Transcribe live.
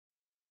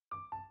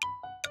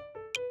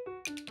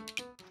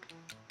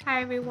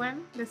Hi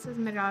everyone, this is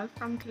Miral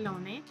from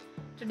Kheloney.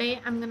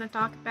 Today I'm going to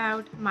talk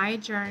about my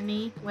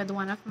journey with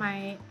one of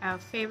my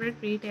favorite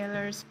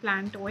retailers,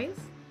 PlanToys.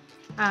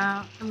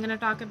 I'm going to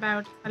talk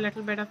about a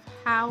little bit of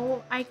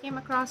how I came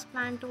across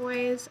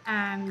PlanToys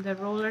and the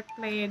role it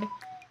played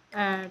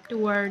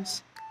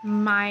towards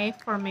my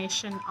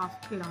formation of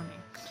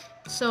Kheloney.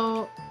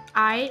 So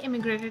I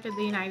immigrated to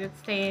the United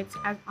States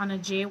on a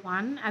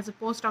J1 as a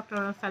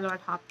postdoctoral fellow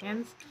at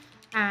Hopkins,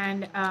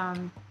 and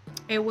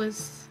it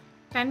was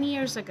 10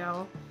 years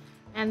ago.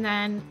 And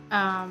then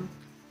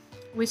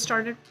we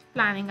started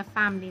planning a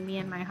family, me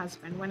and my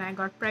husband. When I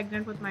got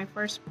pregnant with my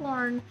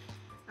firstborn,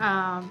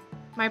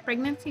 my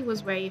pregnancy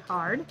was very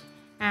hard,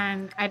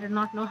 and I did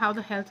not know how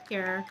the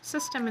healthcare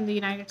system in the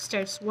United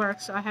States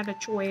works. So I had a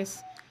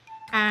choice,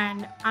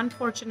 and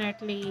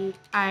unfortunately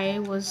I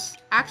was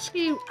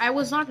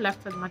not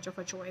left with much of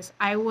a choice.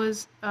 I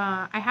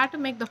had to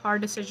make the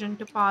hard decision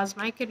to pause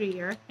my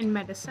career in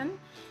medicine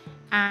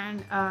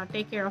and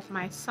take care of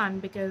my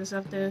son because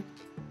of the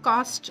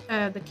cost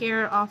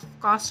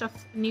of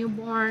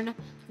newborn,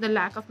 the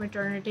lack of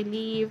maternity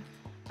leave,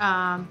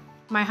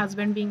 my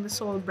husband being the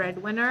sole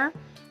breadwinner,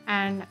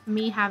 and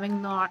me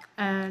having not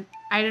I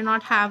did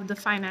not have the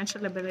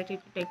financial ability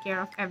to take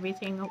care of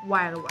everything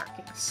while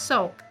working.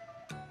 So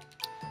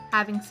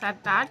having said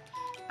that,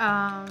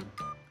 um,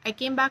 I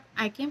came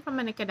from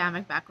an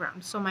academic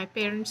background, so my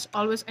parents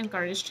always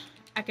encouraged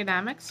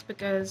academics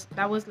because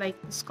that was like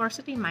the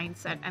scarcity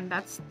mindset, and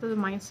that's the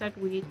mindset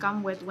we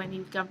come with when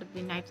you come to the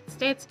United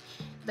States.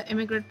 The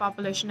immigrant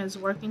population is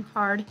working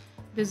hard.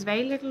 There's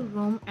very little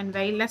room and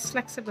very less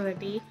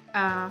flexibility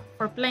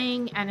for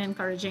playing and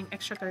encouraging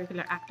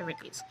extracurricular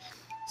activities.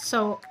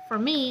 So for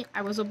me,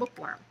 I was a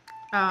bookworm.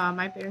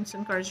 My parents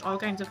encouraged all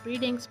kinds of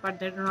readings, but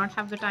they do not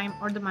have the time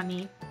or the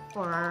money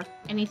for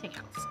anything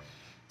else.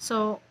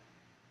 So,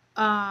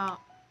 uh,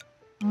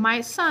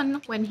 my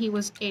son, when he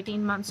was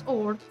 18 months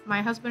old,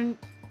 my husband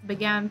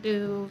began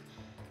to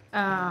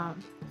uh,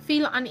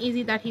 feel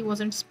uneasy that he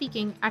wasn't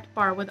speaking at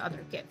par with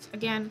other kids.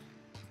 Again,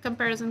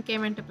 comparison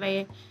came into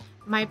play.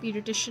 My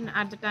pediatrician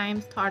at the time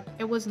thought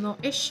it was no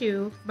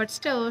issue, but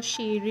still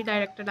she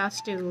redirected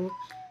us to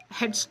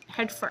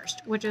head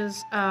first, which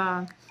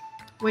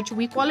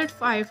we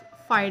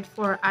qualified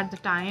for at the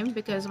time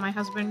because my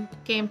husband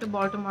came to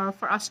Baltimore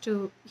for us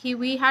to he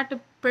we had to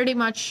pretty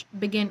much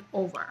begin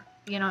over.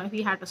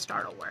 We had to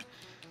start over.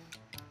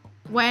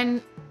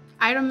 When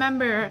I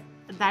remember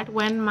that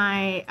when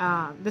my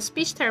the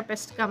speech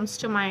therapist comes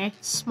to my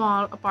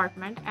small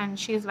apartment and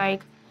she's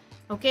like,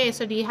 "Okay,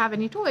 so do you have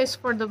any toys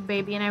for the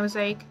baby?" And I was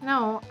like,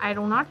 "No, I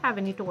do not have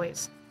any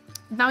toys."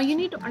 Now you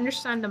need to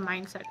understand the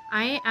mindset.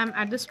 I am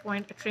at this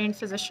point a trained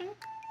physician,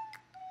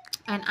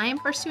 and I am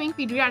pursuing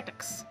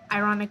pediatrics,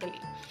 ironically.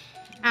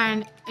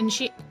 And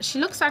she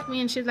looks at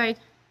me and she's like,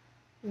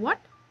 "What?"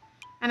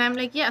 And I'm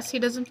like, "Yes, he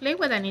doesn't play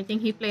with anything.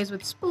 He plays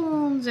with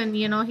spoons, and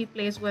he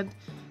plays with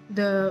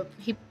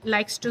he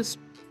likes to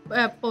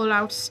pull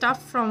out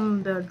stuff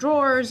from the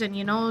drawers, and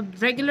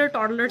regular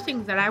toddler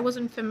things that I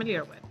wasn't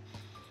familiar with."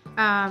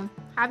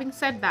 Having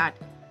said that,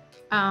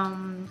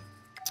 um,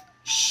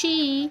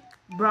 she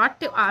brought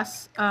to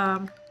us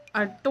a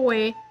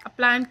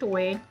plant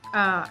toy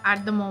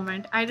at the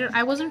moment.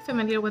 I wasn't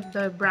familiar with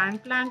the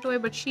brand plant toy,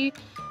 but she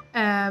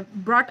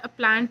brought a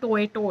plant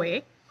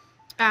toy,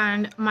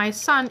 and my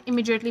son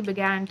immediately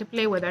began to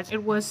play with it.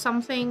 It was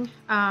something,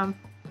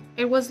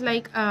 it was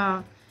like,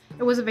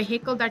 it was a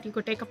vehicle that you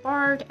could take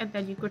apart and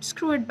then you could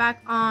screw it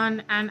back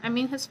on. And I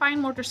mean, his fine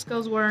motor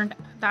skills weren't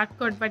that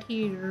good, but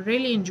he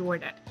really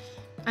enjoyed it.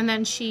 And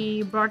then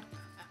she brought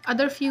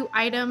other few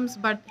items,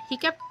 but he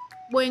kept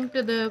going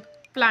to the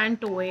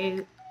plant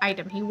toy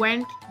item. He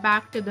went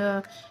back to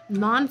the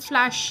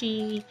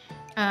non-flashy,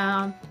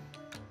 um,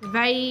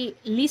 very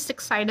least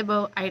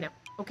excitable item.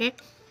 Okay.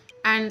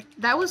 And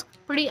that was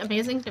pretty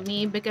amazing to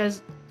me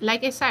because,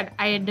 like I said,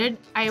 I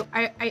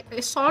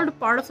solved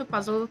part of the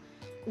puzzle.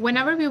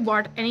 Whenever we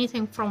bought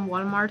anything from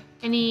Walmart,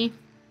 any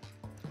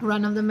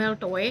run-of-the-mill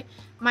toy,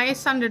 my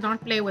son did not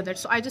play with it.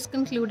 So I just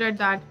concluded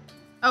that,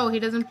 oh, he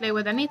doesn't play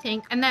with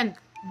anything. And then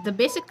the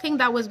basic thing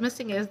that was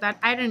missing is that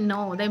I didn't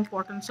know the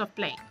importance of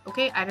playing.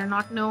 Okay, I did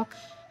not know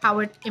how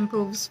it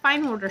improves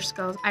fine motor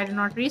skills. I did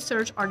not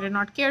research or did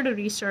not care to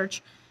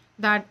research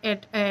that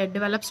it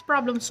develops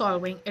problem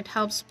solving. It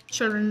helps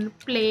children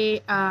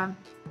play.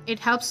 It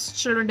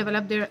helps children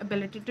develop their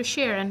ability to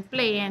share and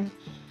play and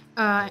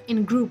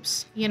in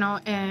groups.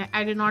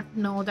 I did not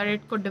know that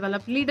it could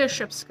develop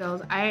leadership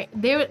skills.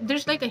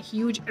 There's like a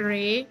huge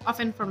array of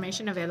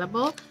information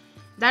available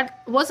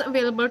that was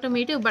available to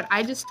me too, but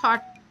I just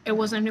thought it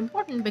wasn't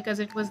important because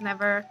it was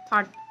never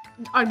thought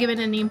or given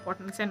any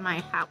importance in my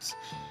house.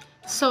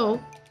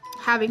 So,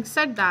 having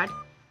said that,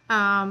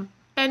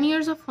 10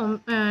 years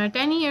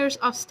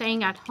of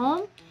staying at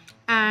home,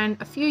 and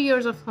a few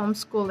years of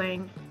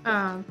homeschooling,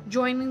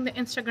 joining the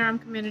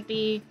Instagram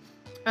community,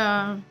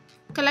 uh,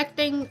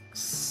 collecting,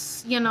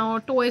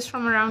 toys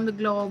from around the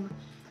globe.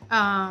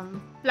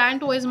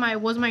 Plant Toys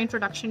was my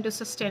introduction to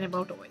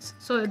sustainable toys.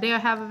 So I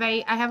have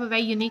a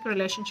very unique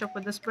relationship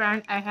with this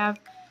brand. I have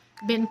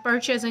been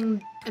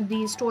purchasing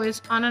these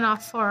toys on and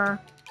off for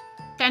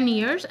 10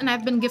 years, and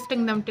I've been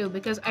gifting them too,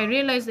 because I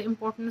realize the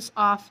importance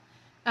of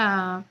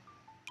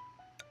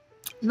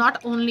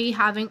not only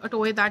having a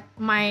toy that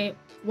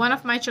one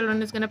of my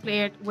children is going to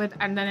play it with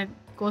and then it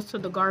goes through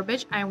the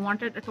garbage. I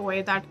wanted a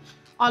toy that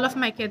all of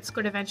my kids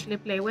could eventually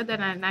play with,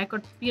 and I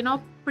could,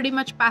 pretty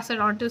much pass it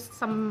on to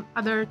some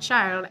other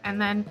child. And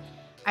then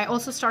I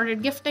also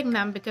started gifting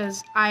them,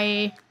 because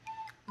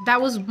that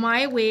was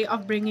my way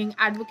of bringing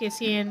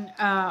advocacy in,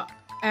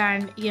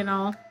 and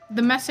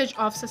the message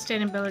of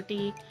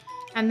sustainability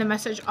and the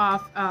message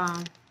of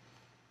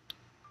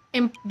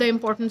the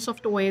importance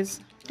of toys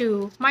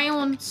to my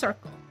own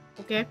circle.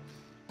 Okay.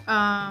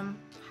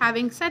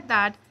 Having said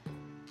that,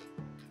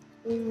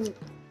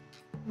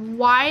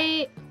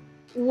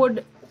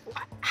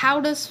 how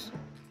does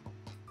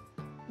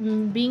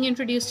being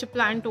introduced to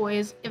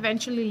PlanToys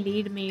eventually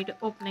lead me to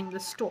opening the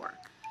store?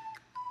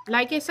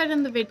 Like I said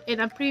in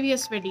a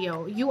previous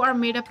video, you are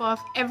made up of,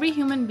 every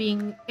human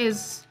being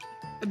is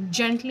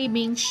gently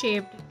being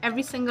shaped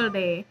every single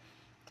day,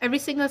 every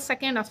single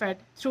second of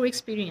it, through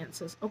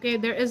experiences. Okay,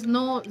 there's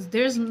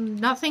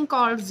nothing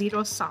called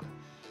zero sum.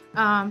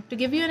 To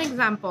give you an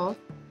example,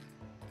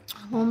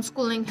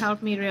 homeschooling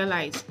helped me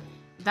realize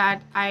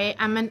that I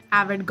am an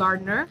avid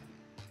gardener,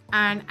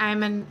 and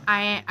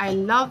I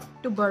love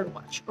to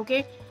birdwatch.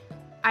 Okay,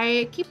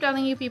 I keep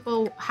telling you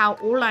people how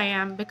old I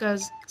am,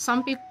 because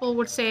some people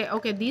would say,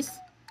 okay,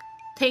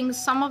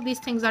 some of these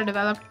things are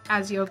developed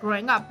as you're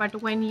growing up,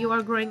 but when you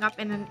are growing up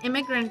in an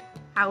immigrant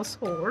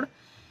household,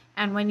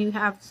 and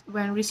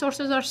when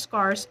resources are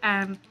scarce,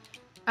 and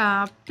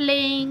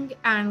playing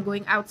and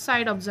going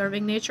outside,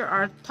 observing nature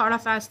are thought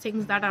of as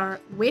things that are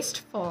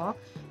wasteful,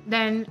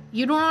 then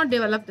you do not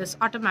develop this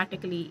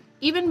automatically.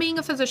 Even being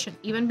a physician,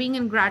 even being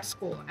in grad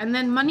school, and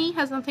then money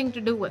has nothing to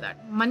do with it.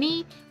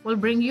 Money will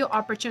bring you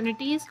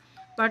opportunities,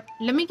 but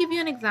let me give you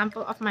an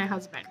example of my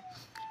husband.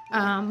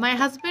 My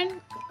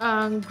husband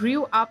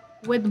grew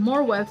up with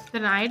more wealth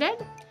than I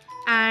did,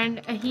 and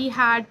he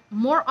had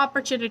more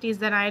opportunities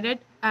than I did.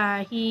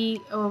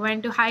 He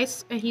went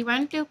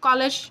to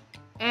college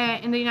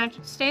in the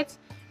United States,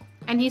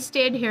 and he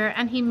stayed here,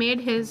 and he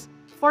made his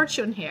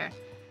fortune here.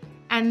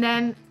 And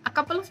then a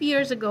couple of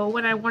years ago,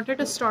 when I wanted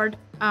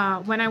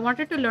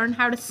to learn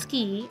how to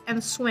ski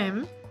and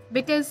swim,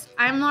 because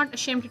I'm not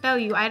ashamed to tell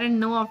you, I didn't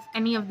know of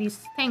any of these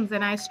things,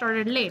 and I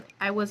started late.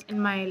 I was in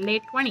my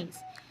late 20s.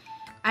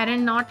 I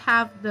did not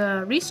have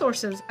the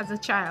resources as a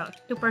child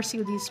to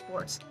pursue these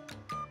sports.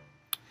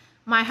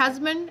 My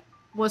husband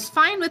was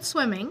fine with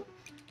swimming,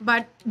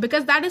 but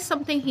because that is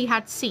something he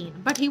had seen,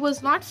 but he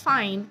was not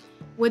fine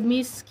with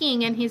me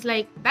skiing, and he's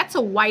like, that's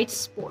a white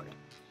sport.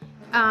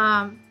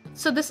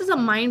 So this is a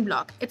mind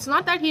block. It's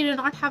not that he did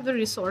not have the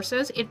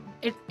resources.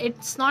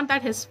 It's not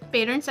that his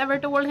parents ever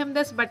told him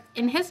this, but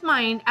in his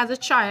mind as a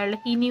child,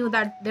 he knew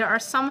that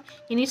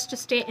he needs to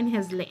stay in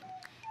his lane.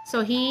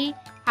 So he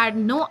had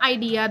no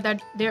idea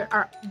that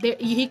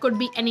he could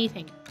be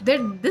anything.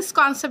 This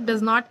concept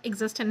does not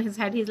exist in his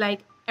head. He's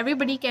like,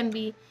 everybody can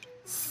be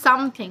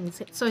some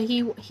things. So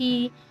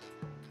he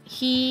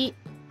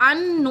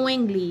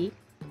unknowingly,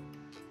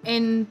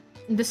 in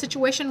the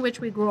situation which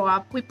we grow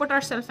up, we put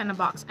ourselves in a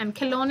box, and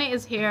Kheloney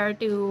is here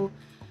to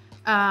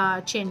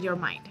change your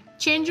mind.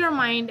 Change your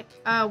mind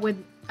with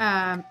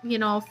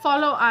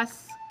follow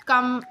us,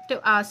 come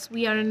to us.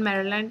 We are in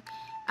Maryland.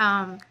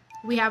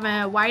 We have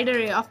a wide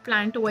array of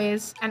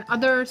PlanToys and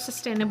other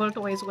sustainable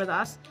toys with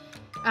us.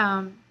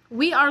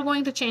 We are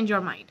going to change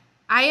your mind.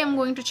 I am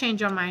going to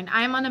change your mind.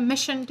 I am on a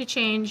mission to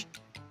change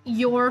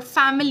your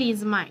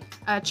family's mind.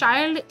 A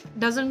child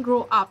doesn't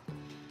grow up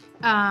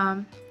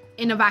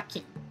in a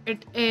vacuum.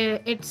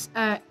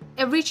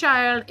 Every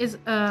child is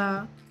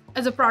a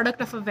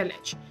product of a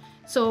village.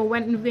 So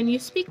when you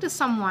speak to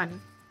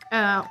someone,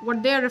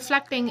 what they're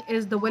reflecting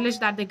is the village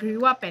that they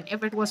grew up in.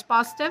 If it was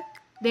positive,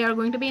 they are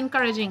going to be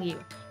encouraging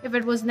you. If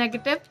it was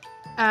negative,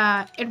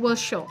 it will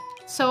show.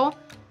 So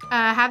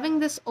having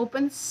this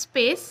open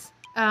space,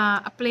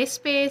 a play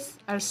space,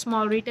 a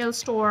small retail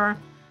store,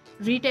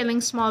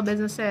 retailing small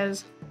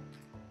businesses,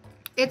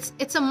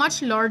 it's a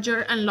much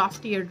larger and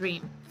loftier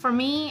dream for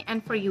me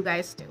and for you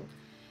guys too.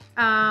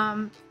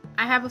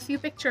 I have a few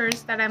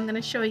pictures that I'm going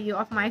to show you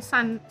of my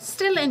son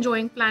still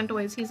enjoying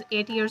PlanToys. He's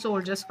 8 years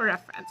old, just for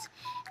reference,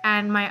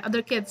 and my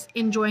other kids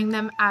enjoying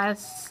them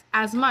as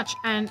much.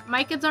 And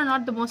my kids are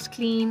not the most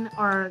clean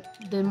or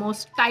the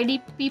most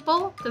tidy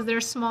people because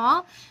they're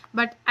small,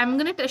 but I'm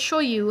going to show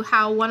you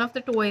how one of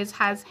the toys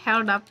has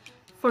held up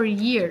for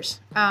years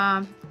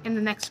in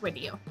the next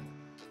video.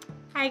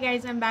 Hi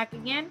guys, I'm back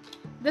again.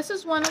 This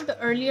is one of the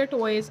earlier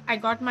toys I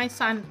got my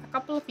son a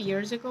couple of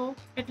years ago.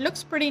 It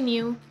looks pretty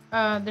new.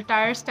 The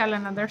tires tell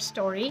another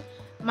story.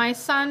 My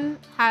son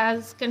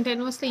has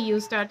continuously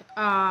used it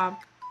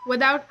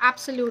without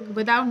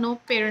no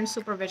parent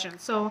supervision.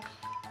 So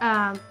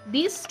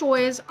these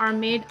toys are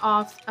made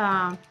of,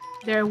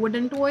 they're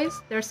wooden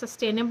toys. They're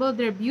sustainable,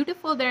 they're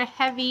beautiful, they're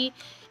heavy.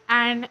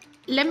 And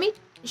let me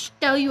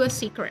tell you a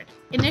secret.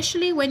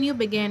 Initially, when you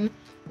begin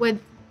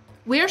with,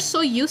 we're so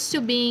used to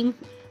being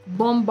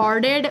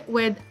bombarded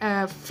with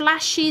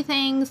flashy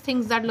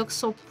things that look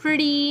so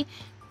pretty,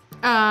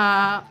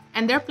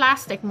 and they're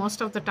plastic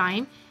most of the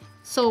time.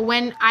 So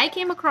when I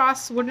came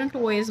across wooden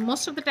toys,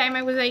 most of the time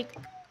I was like,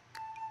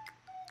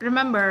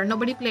 remember,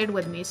 nobody played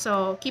with me.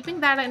 So keeping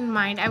that in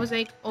mind, I was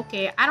like,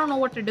 okay, I don't know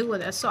what to do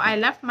with this. So I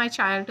left my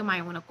child to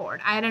my own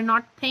accord. I did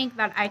not think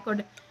that I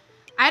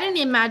didn't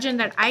imagine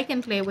that I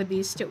can play with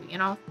these too, you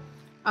know.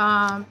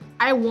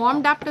 I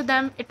warmed up to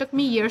them. It took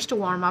me years to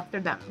warm up to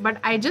them, but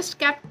I just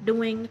kept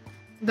doing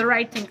the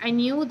right thing. I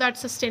knew that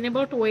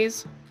sustainable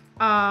toys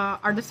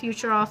are the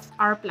future of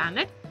our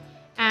planet.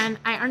 And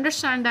I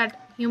understand that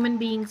human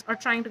beings are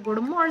trying to go to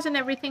Mars and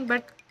everything,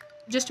 but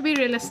just to be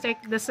realistic,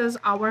 this is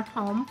our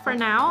home for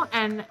now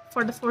and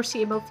for the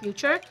foreseeable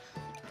future.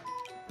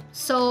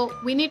 So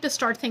we need to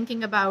start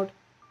thinking about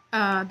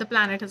the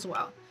planet as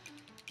well.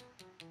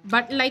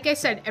 But like I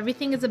said,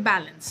 everything is a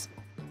balance.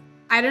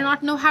 I do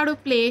not know how to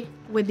play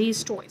with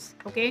these toys.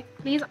 Okay,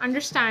 please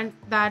understand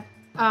that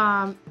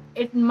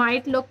it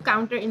might look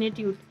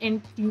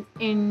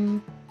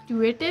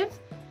counterintuitive,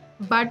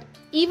 but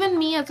even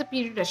me as a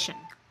pediatrician,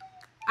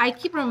 I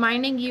keep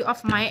reminding you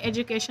of my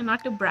education,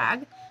 not to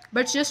brag,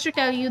 but just to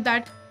tell you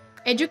that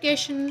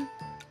education,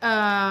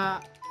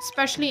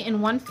 especially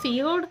in one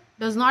field,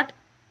 does not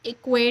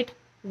equate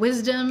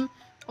wisdom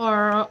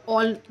or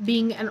all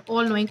being an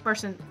all-knowing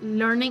person.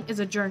 Learning is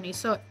a journey.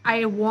 So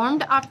I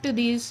warmed up to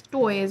these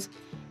toys.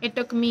 It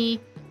took me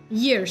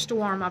years to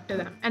warm up to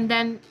them, and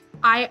then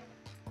I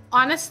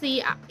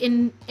honestly,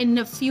 in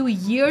a few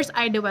years,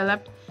 I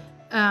developed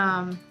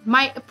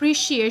my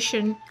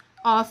appreciation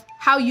of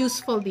how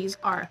useful these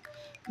are.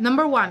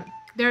 Number one,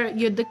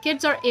 the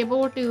kids are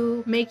able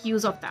to make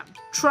use of them.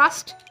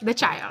 Trust the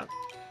child.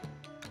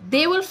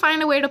 They will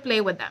find a way to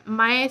play with them.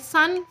 My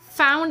son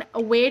found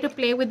a way to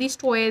play with these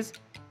toys.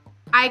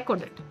 I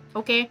couldn't.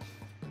 Okay,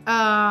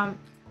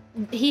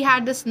 he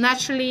had this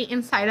naturally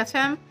inside of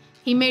him.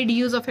 He made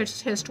use of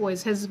his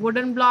toys, his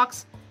wooden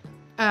blocks,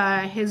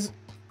 his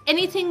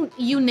anything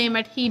you name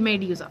it. He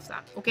made use of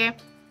them. Okay,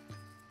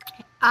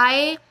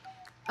 I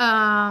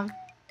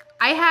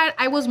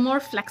was more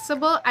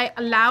flexible. I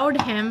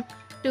allowed him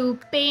to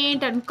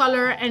paint and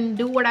color and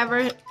do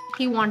whatever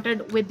he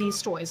wanted with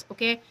these toys.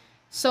 Okay,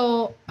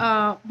 so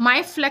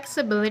my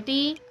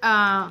flexibility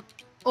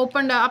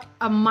opened up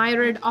a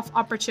myriad of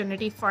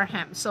opportunity for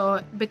him.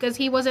 So because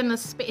he was in a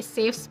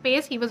safe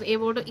space, he was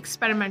able to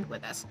experiment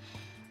with us.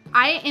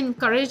 I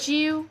encourage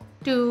you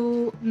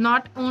to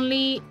not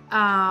only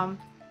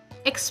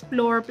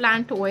explore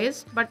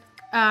PlanToys, but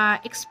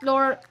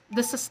explore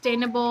the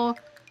sustainable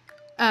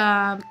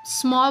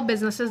small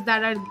businesses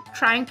that are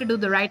trying to do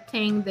the right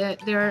thing. They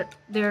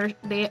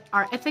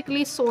are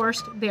ethically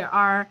sourced, they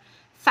are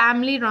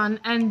family run,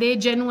 and they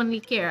genuinely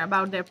care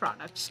about their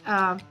products.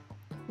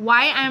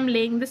 Why I'm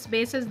laying this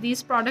base is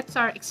these products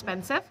are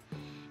expensive,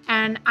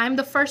 and I'm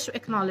the first to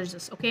acknowledge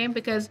this. Okay,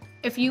 because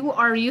if you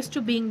are used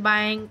to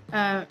buying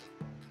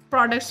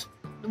products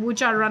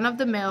which are run of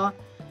the mill,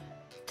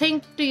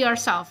 think to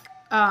yourself,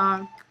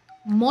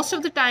 most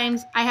of the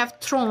times I have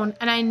thrown,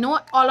 and I know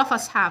all of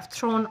us have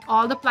thrown,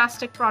 all the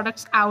plastic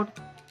products out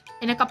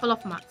in a couple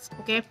of months.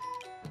 Okay,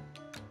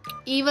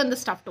 even the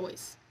stuffed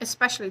toys,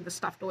 especially the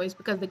stuffed toys,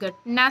 because they get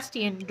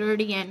nasty and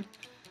dirty, and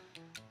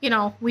you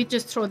know, we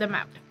just throw them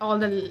out, all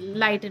the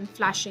light and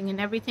flashing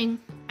and everything,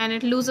 and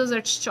it loses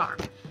its charm.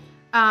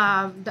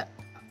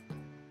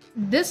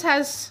 This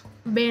has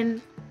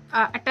been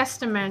a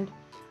testament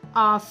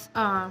of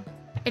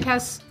it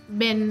has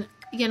been,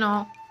 you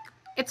know,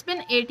 it's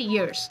been 8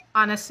 years,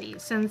 honestly,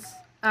 since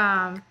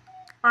or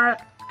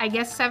I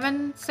guess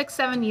 7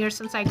 years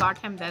since I got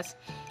him this.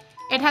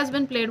 It has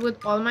been played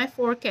with all my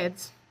 4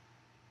 kids.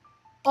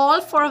 All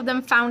 4 of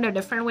them found a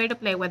different way to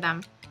play with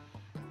them.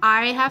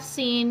 I have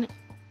seen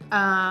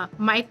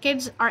my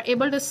kids are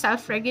able to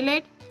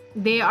self-regulate.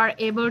 They are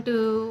able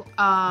to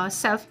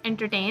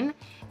self-entertain,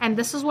 and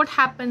this is what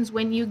happens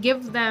when you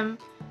give them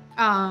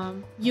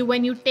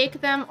when you take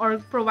them or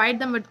provide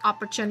them with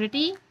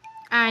opportunity,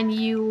 and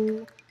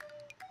you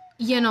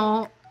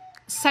know,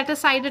 set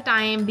aside a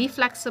time, be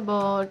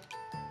flexible,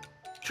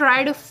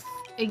 try to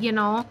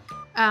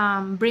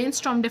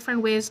brainstorm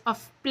different ways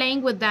of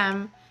playing with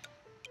them,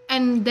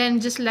 and then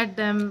just let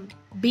them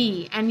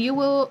be, and you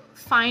will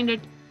find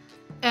it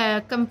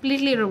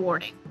completely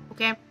rewarding.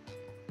 Okay,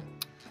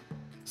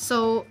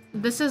 so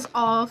this is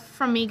all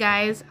from me,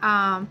 guys.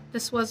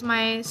 This was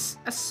a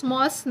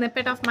small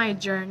snippet of my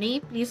journey.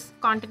 Please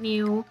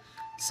continue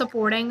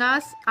supporting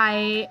us.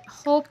 I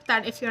hope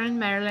that if you're in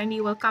Maryland,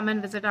 you will come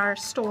and visit our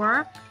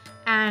store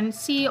and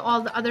see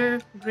all the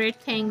other great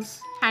things,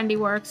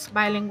 handiworks,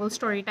 bilingual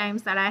story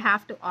times that I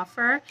have to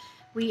offer.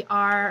 We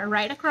are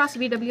right across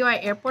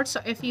BWI Airport, so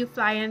if you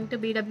fly into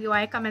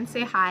BWI, come and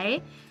say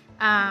hi.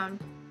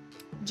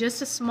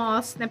 just a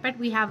small snippet.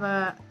 We have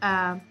a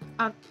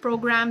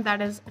program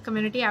that is a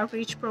community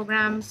outreach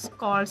program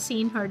called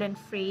Seen, Heard, and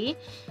Free.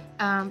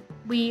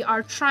 We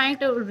are trying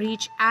to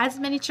reach as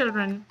many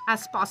children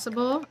as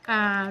possible,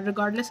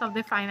 regardless of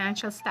their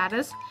financial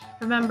status.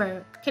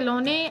 Remember,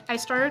 Kheloney, I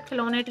started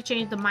Kheloney to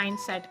change the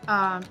mindset.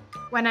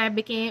 When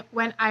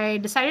I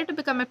decided to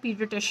become a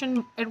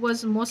pediatrician, it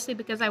was mostly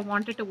because I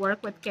wanted to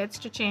work with kids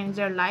to change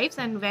their lives,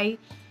 and very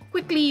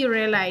quickly you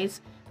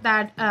realize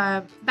that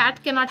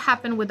that cannot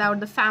happen without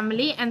the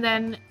family. And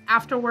then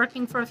after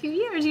working for a few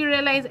years, you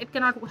realize it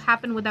cannot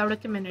happen without a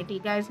community.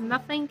 Guys,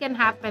 nothing can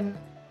happen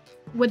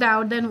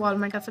without the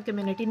involvement of a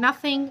community.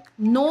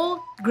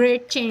 No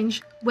great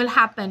change will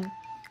happen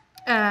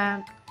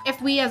if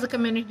we as a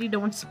community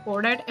don't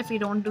support it, if we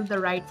don't do the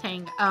right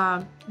thing.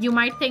 You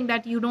might think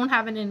that you don't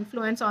have an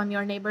influence on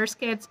your neighbor's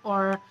kids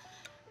or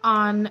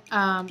on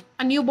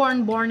a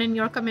newborn born in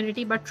your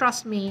community, but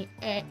trust me,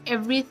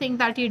 everything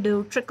that you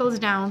do trickles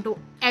down to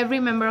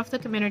every member of the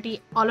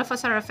community. All of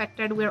us are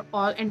affected. We're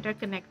all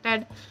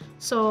interconnected.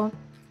 So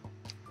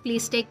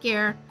please take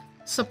care,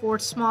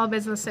 support small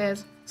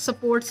businesses,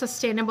 support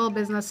sustainable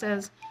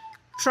businesses,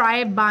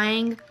 try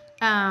buying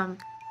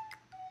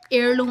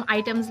heirloom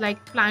items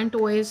like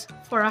PlanToys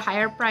for a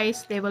higher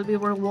price. They will be,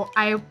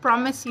 I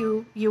promise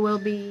you, you will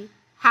be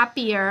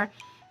happier,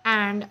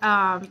 and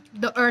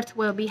the earth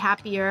will be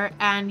happier,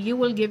 and you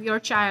will give your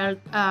child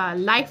a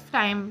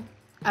lifetime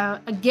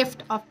a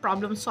gift of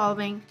problem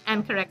solving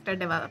and character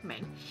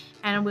development.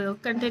 And we'll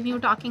continue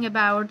talking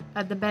about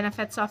the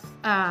benefits of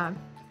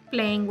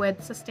playing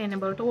with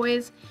sustainable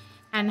toys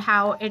and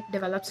how it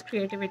develops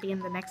creativity in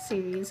the next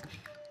series.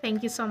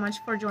 Thank you so much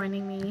for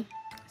joining me.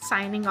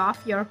 Signing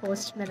off, your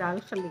host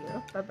Miral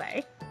Khalil. Bye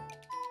bye.